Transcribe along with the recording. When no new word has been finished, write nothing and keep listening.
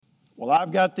Well,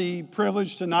 I've got the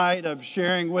privilege tonight of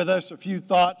sharing with us a few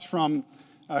thoughts from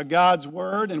God's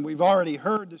Word, and we've already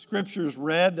heard the scriptures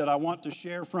read that I want to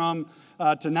share from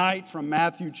tonight from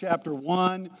Matthew chapter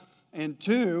 1 and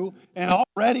 2. And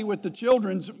already with the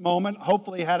children's moment,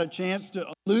 hopefully had a chance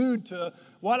to allude to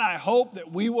what I hope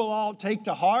that we will all take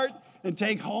to heart and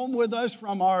take home with us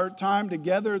from our time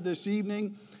together this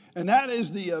evening. And that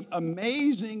is the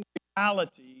amazing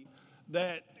reality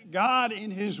that God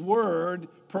in His Word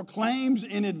proclaims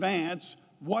in advance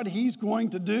what He's going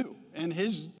to do and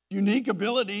His unique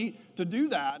ability to do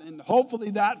that. And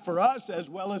hopefully that for us as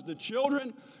well as the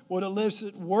children would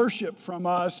elicit worship from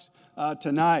us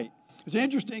tonight. It's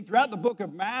interesting, throughout the book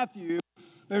of Matthew,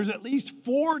 there's at least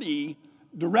 40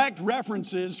 direct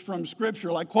references from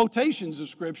Scripture, like quotations of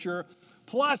Scripture,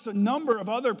 plus a number of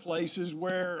other places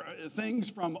where things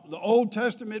from the Old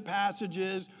Testament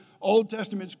passages, Old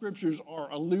Testament Scriptures are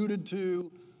alluded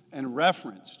to and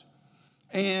referenced.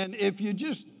 And if you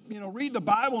just, read the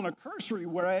Bible in a cursory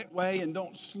way and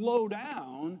don't slow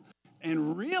down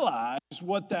and realize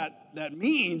what that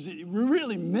means, you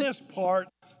really miss part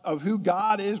of who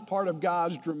God is, part of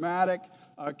God's dramatic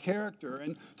character.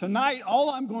 And tonight,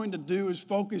 all I'm going to do is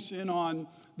focus in on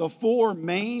the four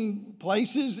main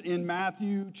places in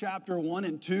Matthew chapter 1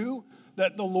 and 2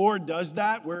 that the Lord does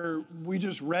that, where we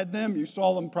just read them. You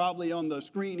saw them probably on the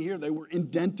screen here. They were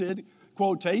indented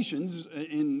quotations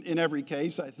in every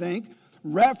case, I think,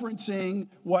 referencing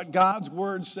what God's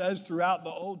Word says throughout the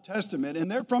Old Testament.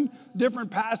 And they're from different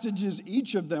passages,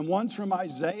 each of them. One's from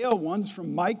Isaiah, one's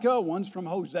from Micah, one's from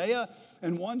Hosea,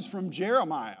 and one's from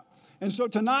Jeremiah. And so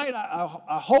tonight,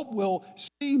 I hope we'll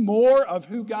see more of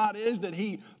who God is, that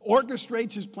He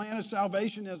orchestrates His plan of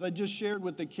salvation, as I just shared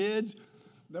with the kids,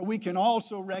 that we can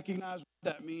also recognize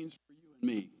what that means for you and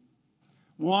me.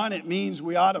 One, it means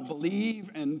we ought to believe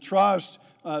and trust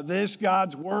this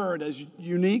God's Word as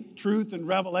unique truth and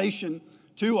revelation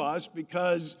to us,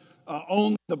 because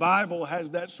only the Bible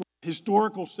has that sort of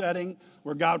historical setting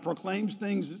where God proclaims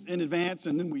things in advance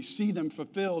and then we see them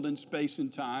fulfilled in space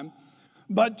and time.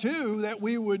 But two, that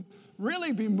we would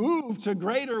really be moved to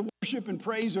greater worship and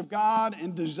praise of God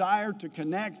and desire to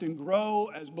connect and grow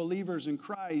as believers in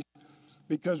Christ,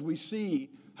 because we see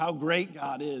how great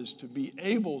God is to be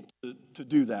able to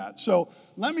do that. So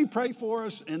let me pray for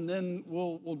us, and then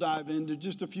we'll dive into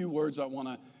just a few words I want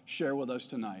to share with us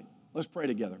tonight. Let's pray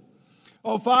together.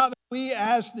 Oh, Father, we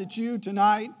ask that you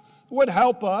tonight would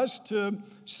help us to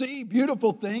see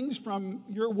beautiful things from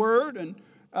your word. And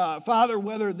Father,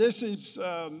 whether this is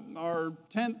our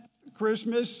 10th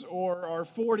Christmas or our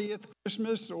 40th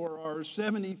Christmas or our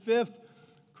 75th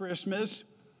Christmas,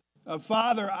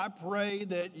 Father, I pray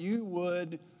that you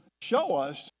would show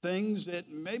us things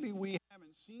that maybe we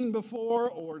haven't seen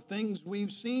before or things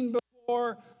we've seen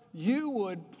before. You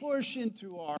would push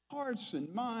into our hearts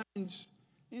and minds,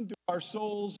 into our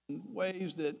souls in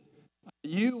ways that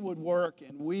you would work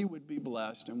and we would be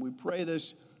blessed. And we pray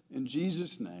this in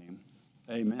Jesus' name.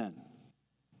 Amen.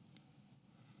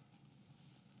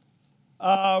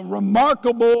 A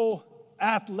remarkable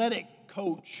athletic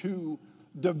coach who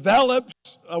develops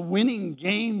a winning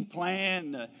game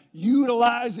plan,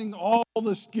 utilizing all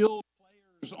the skilled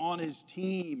players on his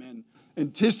team and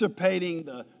anticipating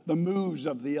the moves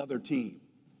of the other team.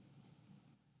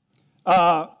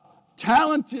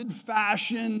 Talented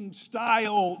fashion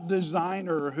style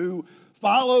designer who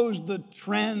follows the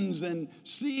trends and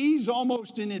sees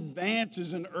almost in advance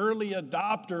as an early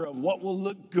adopter of what will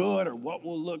look good or what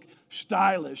will look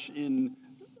stylish in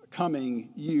coming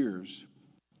years.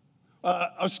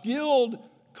 A skilled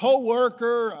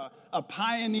co-worker, a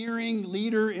pioneering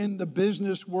leader in the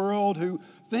business world who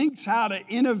thinks how to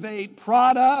innovate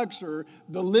products or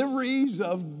deliveries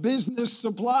of business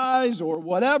supplies or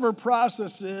whatever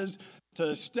processes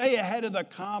to stay ahead of the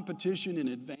competition and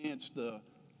advance the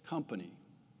company.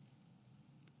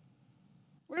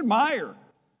 We admire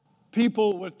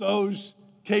people with those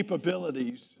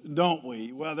capabilities, don't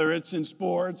we? Whether it's in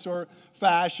sports or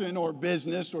fashion or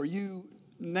business or you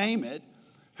name it,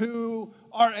 who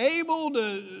are able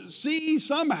to see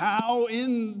somehow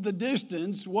in the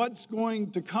distance what's going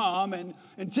to come and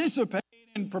anticipate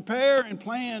and prepare and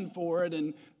plan for it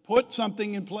and put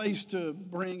something in place to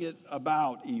bring it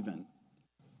about even.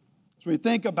 So we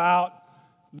think about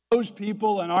those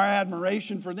people and our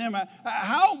admiration for them.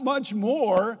 How much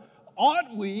more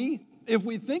ought we, if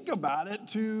we think about it,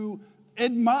 to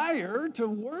admire, to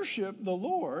worship the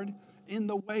Lord in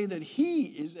the way that He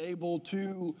is able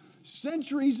to,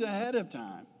 centuries ahead of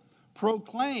time,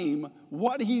 proclaim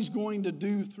what He's going to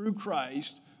do through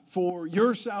Christ for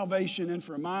your salvation and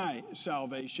for my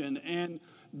salvation, and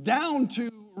down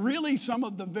to really some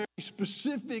of the very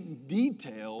specific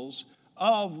details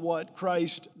of what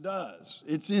Christ does.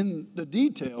 It's in the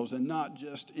details and not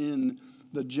just in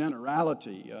the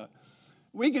generality.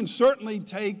 We can certainly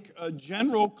take a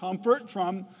general comfort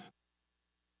from.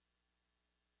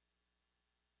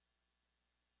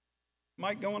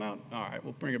 Mic going out? All right,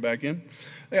 we'll bring it back in.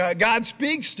 God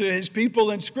speaks to his people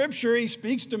in Scripture. He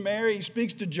speaks to Mary. He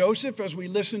speaks to Joseph as we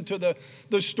listen to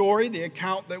the story, the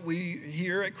account that we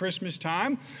hear at Christmas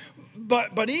time.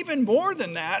 But even more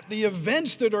than that, the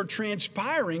events that are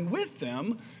transpiring with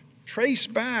them trace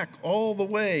back all the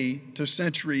way to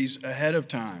centuries ahead of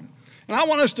time. And I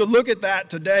want us to look at that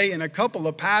today in a couple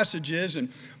of passages,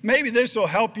 and maybe this will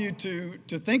help you to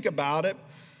think about it.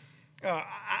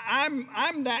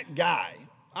 I'm that guy.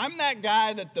 I'm that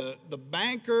guy that the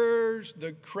bankers,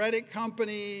 the credit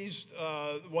companies,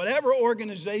 whatever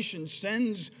organization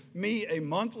sends me a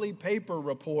monthly paper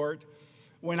report.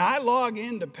 When I log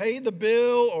in to pay the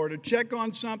bill or to check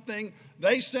on something,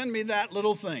 they send me that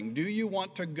little thing. Do you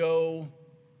want to go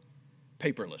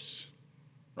paperless?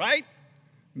 Right?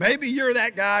 Maybe you're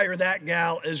that guy or that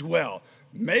gal as well.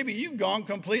 Maybe you've gone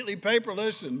completely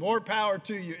paperless, and more power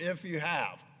to you if you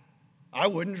have. I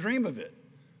wouldn't dream of it.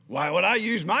 Why would I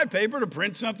use my paper to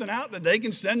print something out that they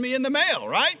can send me in the mail,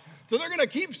 right? So they're going to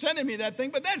keep sending me that thing,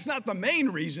 but that's not the main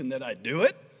reason that I do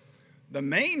it. The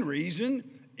main reason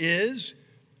is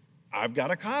I've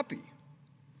got a copy,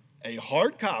 a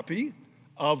hard copy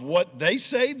of what they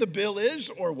say the bill is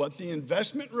or what the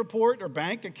investment report or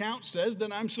bank account says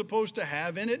that I'm supposed to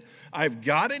have in it. I've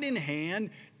got it in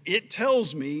hand. It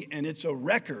tells me, and it's a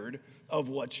record of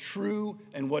what's true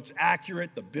and what's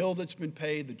accurate, the bill that's been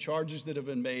paid, the charges that have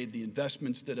been made, the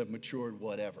investments that have matured,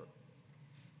 whatever.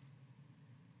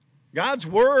 God's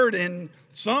word in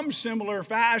some similar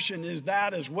fashion is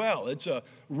that as well. It's a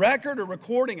record or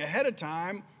recording ahead of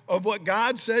time of what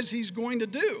God says he's going to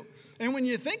do. And when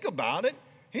you think about it,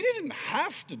 he didn't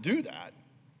have to do that.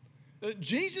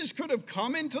 Jesus could have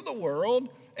come into the world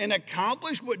and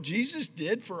accomplished what Jesus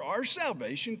did for our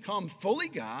salvation, come fully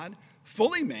God,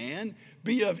 fully man,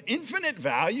 be of infinite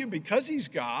value because he's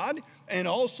God, and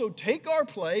also take our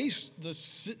place,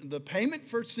 the payment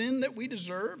for sin that we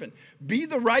deserve, and be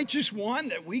the righteous one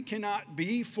that we cannot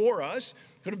be for us.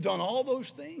 Could have done all those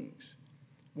things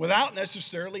without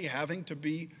necessarily having to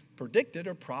be predicted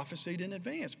or prophesied in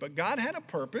advance. But God had a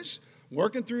purpose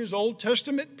working through his Old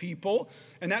Testament people,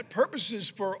 and that purpose is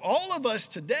for all of us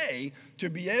today to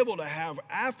be able to have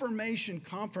affirmation,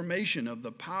 confirmation of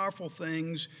the powerful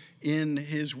things in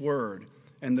his word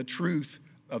and the truth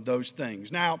of those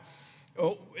things. Now,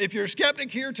 if you're a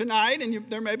skeptic here tonight, and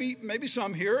there may be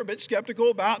some here a bit skeptical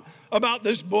about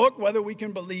this book, whether we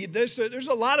can believe this, there's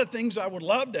a lot of things I would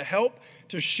love to help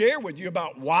to share with you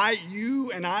about why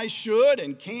you and I should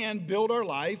and can build our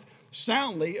life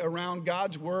soundly around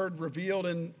God's word revealed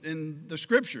in the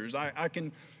scriptures. I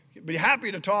can be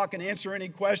happy to talk and answer any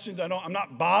questions. I'm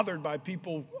not bothered by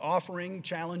people offering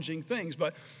challenging things.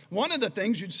 But one of the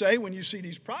things you'd say when you see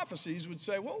these prophecies would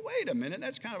say, well, wait a minute,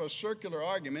 that's kind of a circular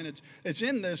argument. It's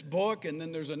in this book, and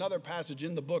then there's another passage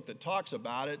in the book that talks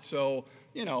about it. So,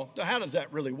 how does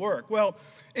that really work? Well,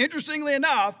 interestingly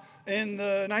enough, in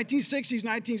the 1960s,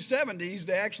 1970s,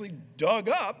 they actually dug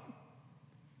up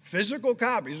physical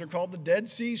copies. Are called the Dead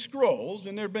Sea Scrolls,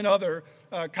 and there have been other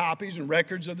copies and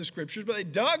records of the scriptures, but they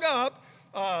dug up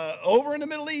over in the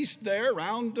Middle East there,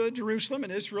 around Jerusalem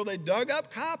and Israel, they dug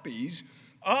up copies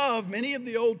of many of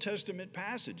the Old Testament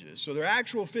passages. So they're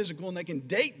actual physical, and they can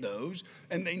date those,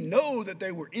 and they know that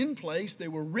they were in place, they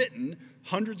were written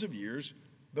hundreds of years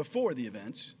before the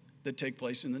events that take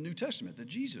place in the New Testament that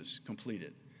Jesus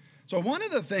completed. So one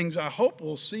of the things I hope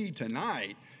we'll see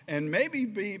tonight, and maybe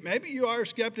you are a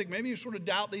skeptic, maybe you sort of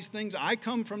doubt these things. I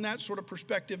come from that sort of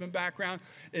perspective and background,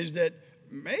 is that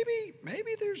maybe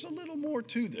there's a little more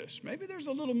to this. Maybe there's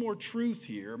a little more truth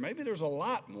here. Maybe there's a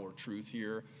lot more truth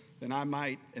here than I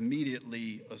might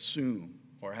immediately assume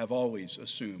or have always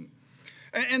assumed.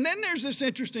 And then there's this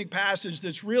interesting passage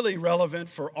that's really relevant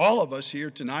for all of us here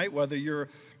tonight, whether you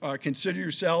consider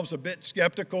yourselves a bit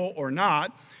skeptical or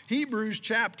not. Hebrews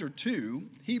chapter 2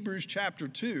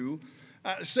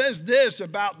 says this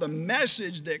about the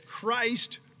message that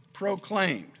Christ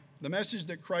proclaimed. The message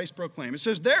that Christ proclaimed. It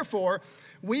says, therefore,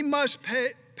 we must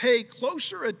pay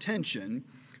closer attention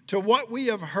to what we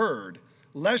have heard,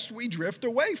 lest we drift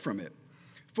away from it.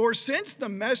 For since the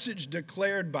message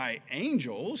declared by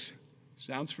angels,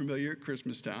 sounds familiar at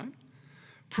Christmas time,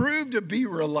 proved to be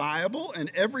reliable, and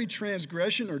every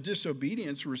transgression or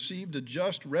disobedience received a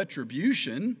just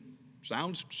retribution.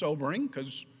 Sounds sobering,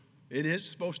 because it is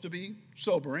supposed to be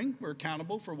sobering. We're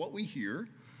accountable for what we hear.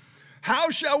 How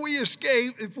shall we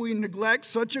escape if we neglect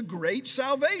such a great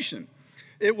salvation?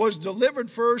 It was delivered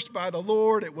first by the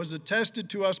Lord. It was attested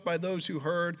to us by those who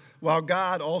heard, while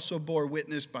God also bore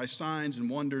witness by signs and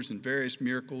wonders and various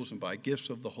miracles and by gifts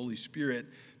of the Holy Spirit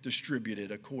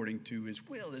distributed according to his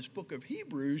will. This book of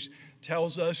Hebrews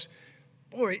tells us,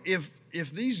 boy, if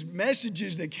these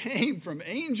messages that came from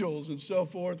angels and so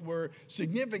forth were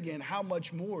significant, how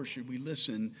much more should we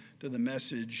listen to the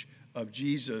message of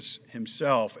Jesus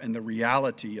himself and the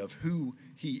reality of who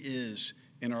he is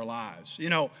in our lives? You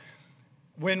know,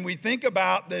 when we think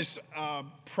about this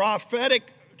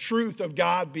prophetic truth of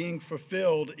God being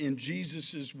fulfilled in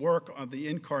Jesus' work of the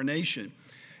incarnation,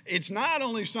 it's not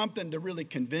only something to really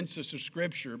convince us of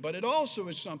Scripture, but it also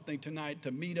is something tonight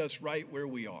to meet us right where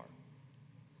we are.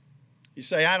 You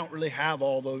say, I don't really have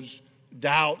all those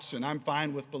doubts, and I'm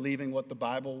fine with believing what the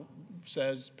Bible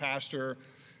says, Pastor,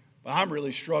 but I'm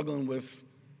really struggling with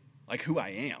like who I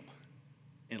am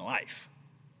in life,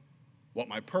 what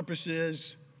my purpose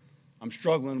is. I'm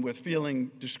struggling with feeling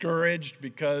discouraged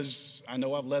because I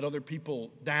know I've let other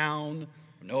people down.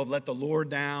 I know I've let the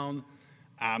Lord down.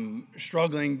 I'm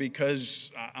struggling because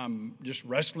I'm just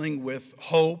wrestling with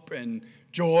hope and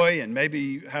joy, and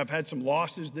maybe have had some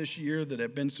losses this year that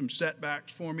have been some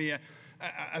setbacks for me.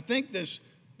 I think this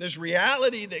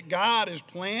reality that God is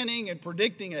planning and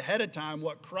predicting ahead of time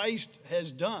what Christ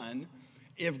has done,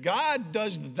 if God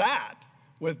does that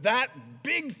with that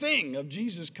big thing of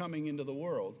Jesus coming into the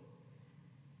world,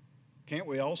 can't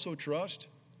we also trust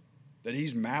that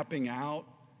he's mapping out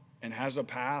and has a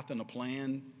path and a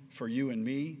plan for you and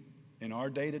me in our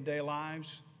day-to-day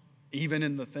lives, even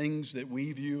in the things that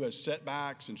we view as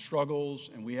setbacks and struggles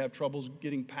and we have troubles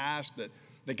getting past,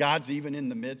 that God's even in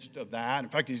the midst of that. In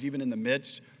fact, he's even in the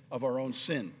midst of our own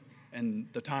sin and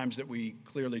the times that we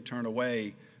clearly turn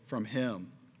away from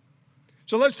him.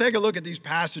 So let's take a look at these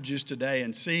passages today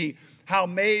and see how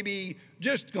maybe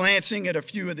just glancing at a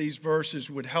few of these verses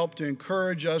would help to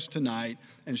encourage us tonight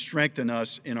and strengthen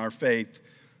us in our faith.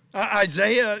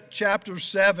 Isaiah chapter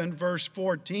 7, verse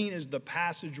 14 is the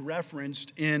passage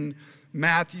referenced in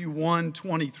Matthew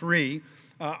 1:23.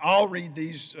 I'll read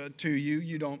these to you.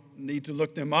 You don't need to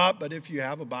look them up, but if you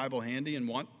have a Bible handy and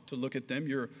want to look at them,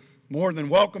 you're more than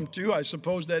welcome to. I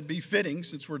suppose that'd be fitting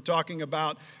since we're talking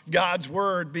about God's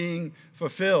word being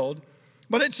fulfilled.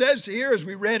 But it says here, as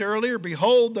we read earlier,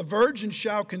 behold, the virgin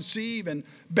shall conceive and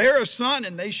bear a son,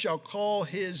 and they shall call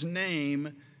his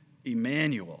name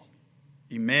Emmanuel.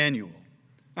 Emmanuel.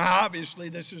 Now, obviously,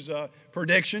 this is a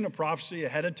prediction, a prophecy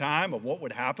ahead of time of what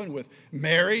would happen with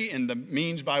Mary and the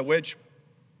means by which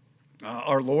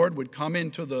our Lord would come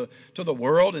into the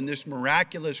world in this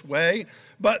miraculous way.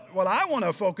 But what I want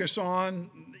to focus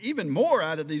on even more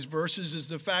out of these verses is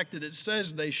the fact that it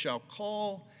says they shall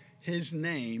call his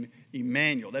name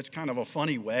Emmanuel. That's kind of a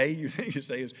funny way. You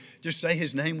say, just say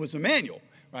his name was Emmanuel,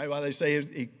 right? While they say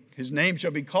his name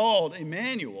shall be called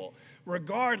Emmanuel.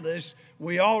 Regardless,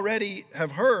 we already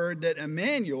have heard that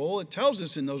Emmanuel, it tells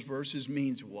us in those verses,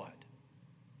 means what?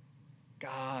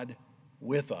 God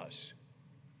with us.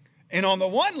 And on the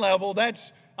one level,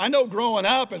 I know growing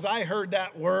up, as I heard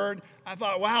that word, I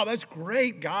thought, wow, that's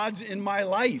great. God's in my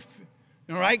life.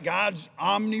 All right, God's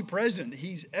omnipresent.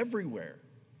 He's everywhere.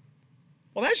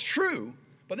 Well, that's true,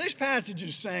 but this passage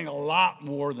is saying a lot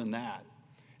more than that.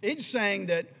 It's saying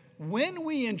that when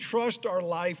we entrust our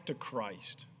life to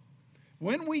Christ,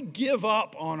 when we give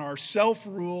up on our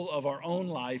self-rule of our own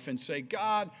life and say,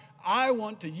 God, I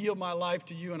want to yield my life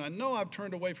to you, and I know I've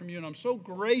turned away from you, and I'm so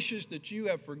gracious that you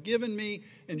have forgiven me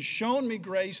and shown me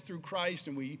grace through Christ,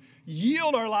 and we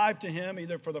yield our life to him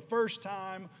either for the first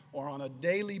time or on a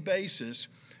daily basis,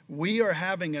 we are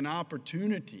having an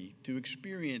opportunity to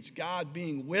experience God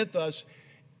being with us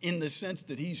in the sense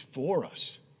that he's for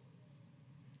us.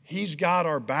 He's got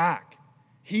our back.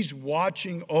 He's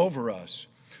watching over us.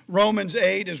 Romans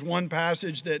 8 is one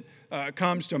passage that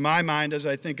comes to my mind as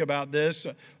I think about this.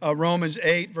 Romans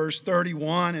 8, verse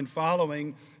 31 and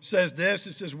following says this.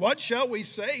 It says, what shall we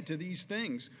say to these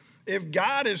things? If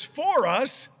God is for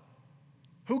us,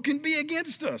 who can be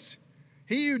against us?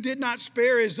 He who did not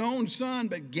spare his own son,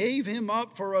 but gave him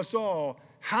up for us all,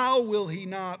 how will he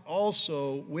not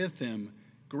also with him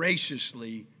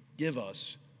graciously give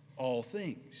us all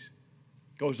things?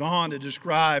 Goes on to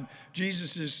describe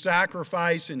Jesus'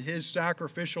 sacrifice and his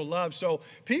sacrificial love. So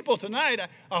people tonight,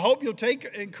 I hope you'll take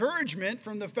encouragement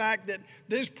from the fact that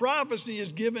this prophecy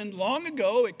is given long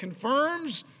ago. It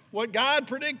confirms what God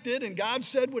predicted and God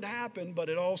said would happen, but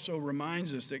it also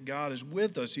reminds us that God is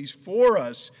with us. He's for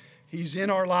us. He's in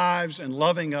our lives and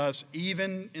loving us,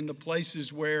 even in the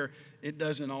places where it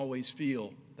doesn't always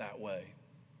feel that way.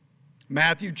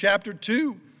 Matthew chapter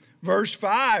 2, verse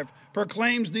 5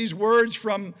 proclaims these words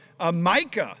from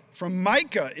Micah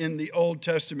in the Old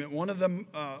Testament. One of the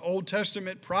Old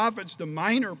Testament prophets, the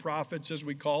minor prophets as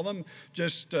we call them,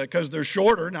 just because they're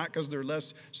shorter, not because they're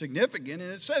less significant.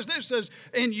 And it says this, says,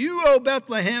 "And you, O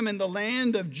Bethlehem, in the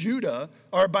land of Judah,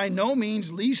 are by no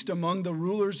means least among the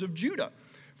rulers of Judah.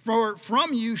 For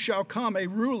from you shall come a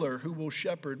ruler who will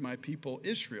shepherd my people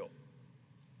Israel."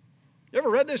 You ever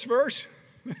read this verse?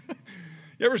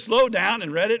 You ever slowed down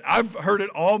and read it? I've heard it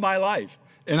all my life.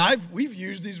 And we've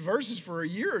used these verses for a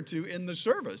year or two in the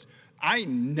service. I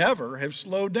never have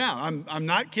slowed down. I'm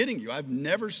not kidding you. I've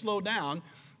never slowed down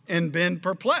and been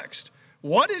perplexed.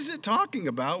 What is it talking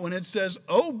about when it says,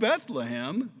 "O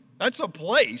Bethlehem"? That's a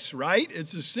place, right?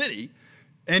 It's a city.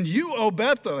 "And you, O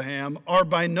Bethlehem, are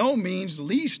by no means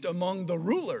least among the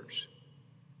rulers."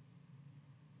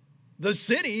 The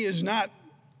city is not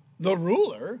the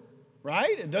ruler,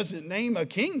 right? It doesn't name a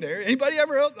king there. Anybody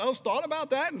ever else thought about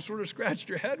that and sort of scratched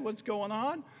your head? What's going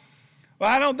on? Well,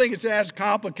 I don't think it's as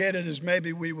complicated as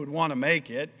maybe we would want to make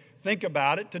it. Think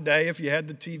about it today. If you had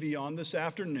the TV on this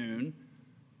afternoon,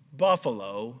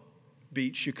 Buffalo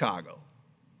beat Chicago,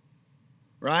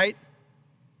 right?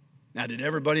 Now, did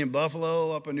everybody in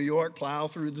Buffalo up in New York plow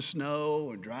through the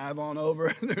snow and drive on over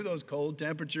through those cold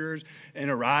temperatures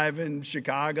and arrive in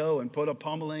Chicago and put a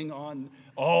pummeling on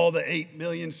all the 8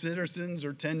 million citizens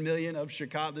or 10 million of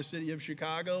Chicago, the city of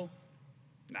Chicago?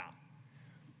 No.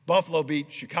 Buffalo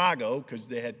beat Chicago because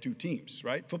they had two teams,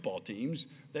 right? Football teams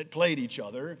that played each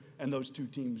other, and those two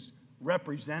teams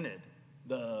represented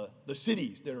the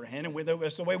cities that are handed with.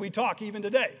 That's the way we talk even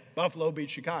today. Buffalo beat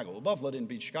Chicago. Well, Buffalo didn't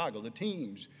beat Chicago. The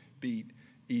teams beat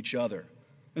each other.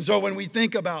 And so when we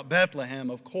think about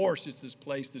Bethlehem, of course, it's this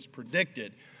place that's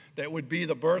predicted that would be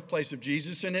the birthplace of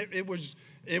Jesus, and it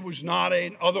was not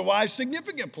an otherwise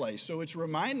significant place. So it's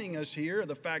reminding us here of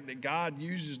the fact that God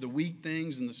uses the weak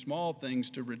things and the small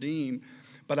things to redeem.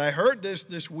 But I heard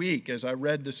this week as I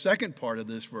read the second part of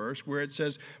this verse where it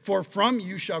says, "For from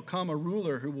you shall come a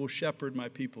ruler who will shepherd my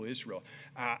people Israel."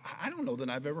 I don't know that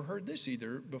I've ever heard this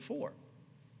either before.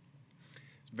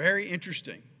 It's very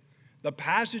interesting. The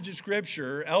passage of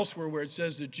Scripture elsewhere where it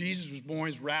says that Jesus was born,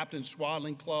 he's wrapped in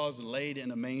swaddling cloths and laid in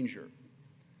a manger.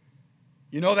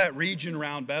 You know that region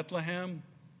around Bethlehem?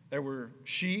 There were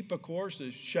sheep, of course,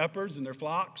 as shepherds and their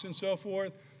flocks and so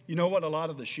forth. You know what a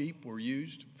lot of the sheep were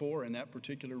used for in that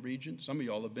particular region? Some of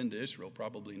y'all have been to Israel,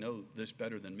 probably know this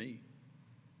better than me.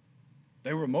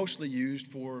 They were mostly used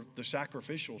for the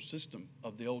sacrificial system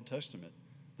of the Old Testament,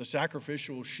 the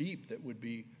sacrificial sheep that would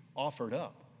be offered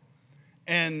up.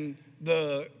 And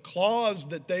the cloths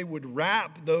that they would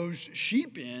wrap those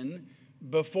sheep in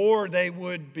before they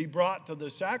would be brought to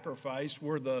the sacrifice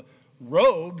were the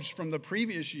robes from the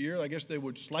previous year. I guess they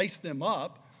would slice them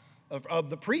up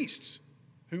of the priests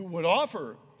who would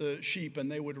offer the sheep,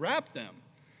 and they would wrap them.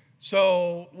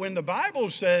 So when the Bible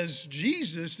says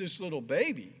Jesus, this little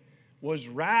baby, was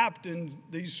wrapped in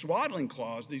these swaddling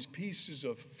cloths, these pieces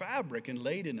of fabric, and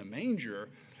laid in a manger,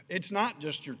 it's not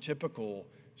just your typical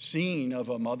scene of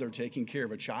a mother taking care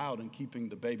of a child and keeping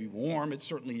the baby warm. It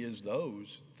certainly is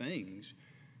those things.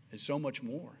 It's so much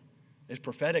more. It's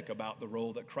prophetic about the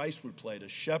role that Christ would play to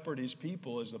shepherd his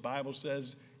people, as the Bible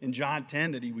says in John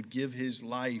 10, that he would give his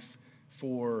life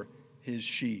for his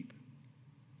sheep.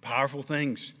 Powerful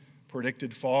things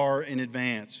predicted far in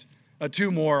advance.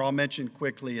 Two more I'll mention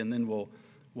quickly, and then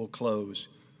we'll close.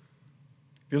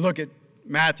 If you look at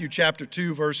Matthew chapter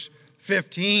 2, verse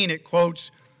 15, it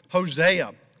quotes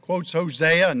Hosea,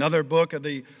 another book of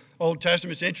the Old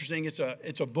Testament. It's interesting. It's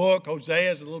a book. Hosea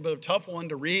is a little bit of a tough one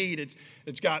to read.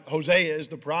 It's got Hosea as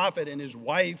the prophet, and his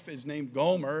wife is named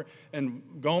Gomer, and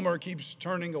Gomer keeps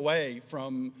turning away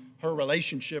from her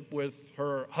relationship with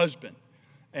her husband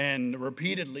and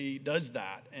repeatedly does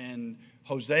that. And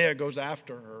Hosea goes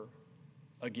after her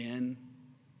again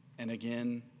and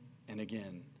again and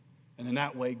again. And in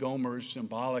that way, Gomer is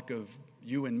symbolic of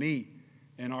you and me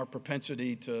and our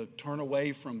propensity to turn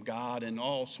away from God in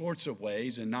all sorts of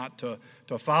ways and not to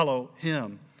follow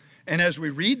him. And as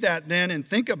we read that then and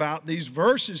think about these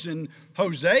verses in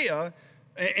Hosea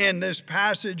and this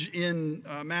passage in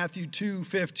Matthew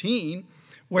 2:15,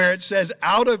 where it says,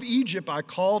 "Out of Egypt I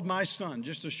called my son,"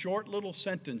 just a short little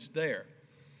sentence there.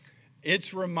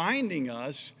 It's reminding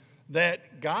us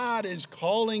that God is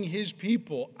calling his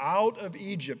people out of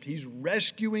Egypt. He's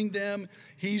rescuing them.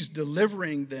 He's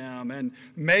delivering them. And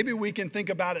maybe we can think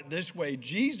about it this way.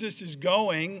 Jesus is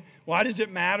going. Why does it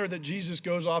matter that Jesus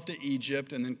goes off to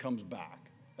Egypt and then comes back?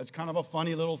 That's kind of a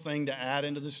funny little thing to add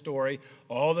into the story.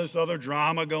 All this other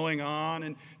drama going on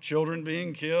and children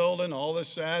being killed and all this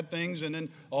sad things and then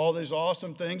all these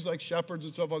awesome things like shepherds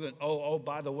and so forth. And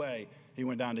by the way, he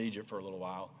went down to Egypt for a little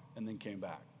while and then came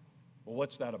back. Well,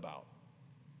 what's that about?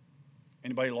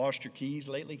 Anybody lost your keys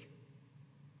lately?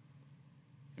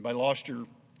 Anybody lost your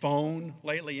phone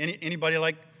lately? Anybody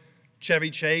like Chevy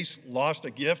Chase lost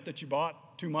a gift that you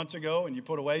bought 2 months ago and you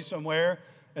put away somewhere,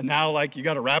 and now like you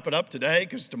got to wrap it up today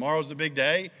because tomorrow's the big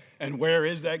day? And where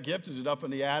is that gift? Is it up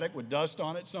in the attic with dust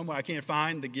on it somewhere? I can't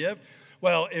find the gift.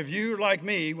 Well, if you're like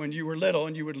me when you were little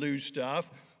and you would lose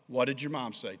stuff, what did your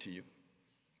mom say to you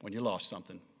when you lost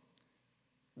something?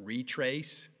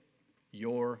 Retrace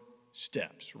your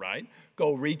steps, right?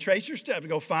 Go retrace your steps.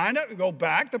 Go find it. Go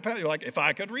back the path. You're like, if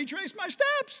I could retrace my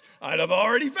steps, I'd have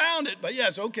already found it. But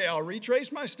yes, okay, I'll retrace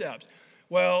my steps.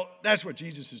 Well, that's what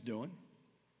Jesus is doing.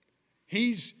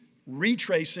 He's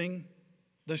retracing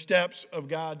the steps of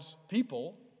God's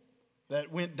people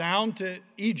that went down to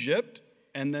Egypt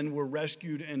and then were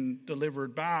rescued and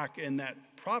delivered back. And that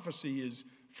prophecy is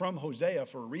from Hosea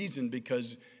for a reason,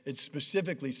 because it's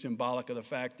specifically symbolic of the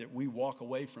fact that we walk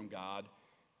away from God,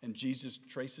 and Jesus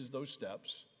traces those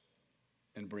steps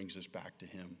and brings us back to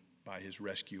him by his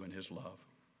rescue and his love.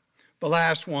 The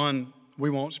last one, we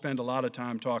won't spend a lot of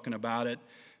time talking about it.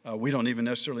 We don't even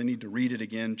necessarily need to read it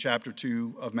again. Chapter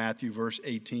 2 of Matthew, verse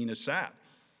 18 is sad.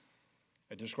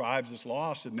 It describes this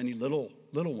loss of many little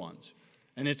ones.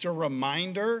 And it's a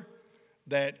reminder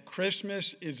that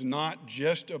Christmas is not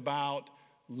just about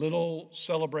little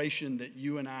celebration that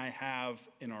you and I have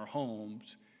in our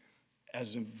homes.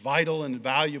 As vital and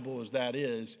valuable as that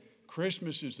is,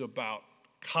 Christmas is about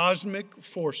cosmic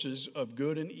forces of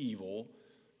good and evil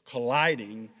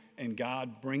colliding and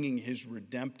God bringing his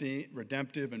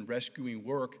redemptive and rescuing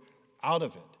work out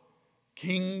of it.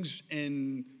 Kings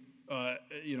and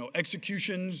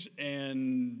executions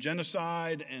and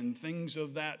genocide and things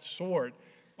of that sort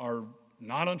are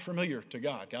not unfamiliar to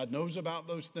God. God knows about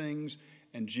those things,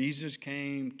 and Jesus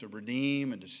came to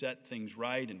redeem and to set things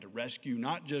right and to rescue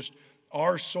not just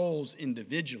our souls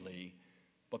individually,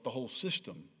 but the whole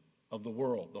system of the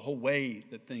world, the whole way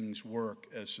that things work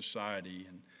as society.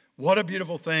 And what a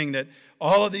beautiful thing that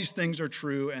all of these things are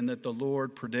true and that the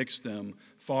Lord predicts them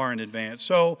far in advance.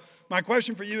 So my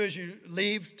question for you as you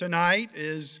leave tonight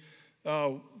is,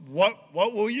 what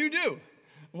will you do?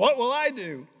 What will I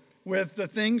do with the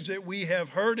things that we have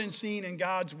heard and seen in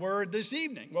God's word this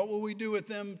evening? What will we do with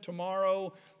them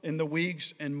tomorrow, in the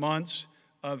weeks and months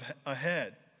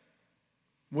ahead?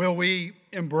 Will we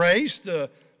embrace the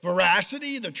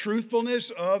veracity, the truthfulness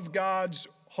of God's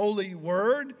holy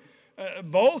word,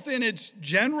 both in its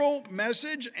general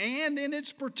message and in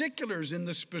its particulars, in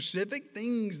the specific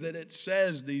things that it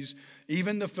says,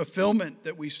 even the fulfillment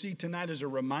that we see tonight as a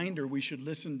reminder? We should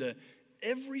listen to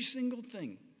every single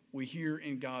thing we hear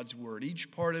in God's word.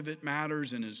 Each part of it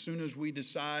matters, and as soon as we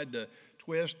decide to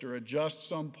twist or adjust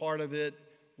some part of it,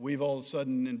 we've all of a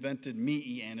sudden invented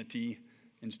me-ianity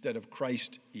instead of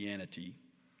Christ-ianity.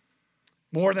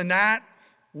 More than that,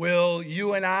 will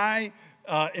you and I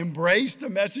embrace the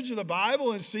message of the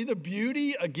Bible and see the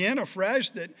beauty again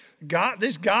afresh that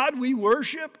this God we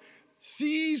worship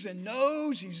sees and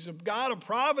knows? He's a God of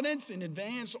providence in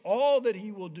advance, all that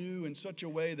he will do in such a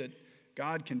way that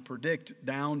God can predict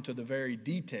down to the very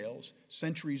details,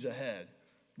 centuries ahead,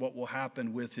 what will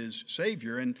happen with his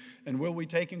Savior. And will we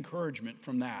take encouragement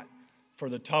from that for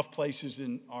the tough places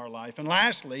in our life? And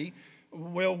lastly,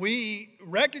 will we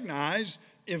recognize,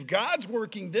 if God's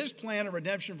working this plan of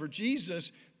redemption for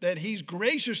Jesus, that he's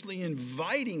graciously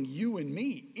inviting you and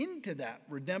me into that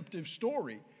redemptive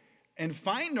story and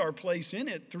find our place in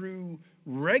it through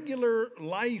regular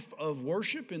life of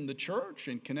worship in the church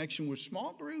and connection with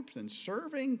small groups and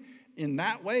serving in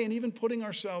that way, and even putting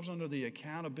ourselves under the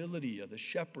accountability of the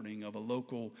shepherding of a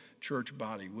local church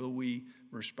body? Will we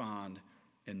respond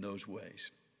in those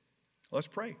ways? Let's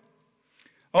pray.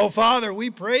 Oh, Father, we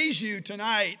praise you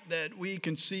tonight that we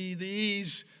can see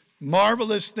these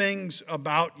marvelous things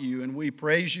about you, and we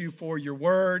praise you for your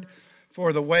word,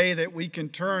 for the way that we can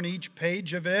turn each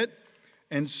page of it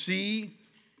and see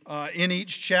in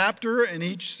each chapter and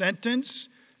each sentence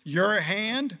your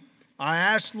hand. I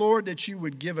ask, Lord, that you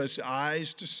would give us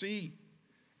eyes to see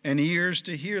and ears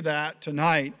to hear that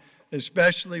tonight,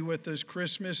 especially with this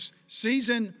Christmas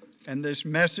season and this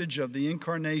message of the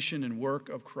incarnation and work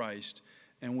of Christ.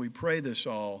 And we pray this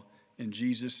all in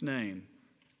Jesus' name.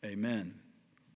 Amen.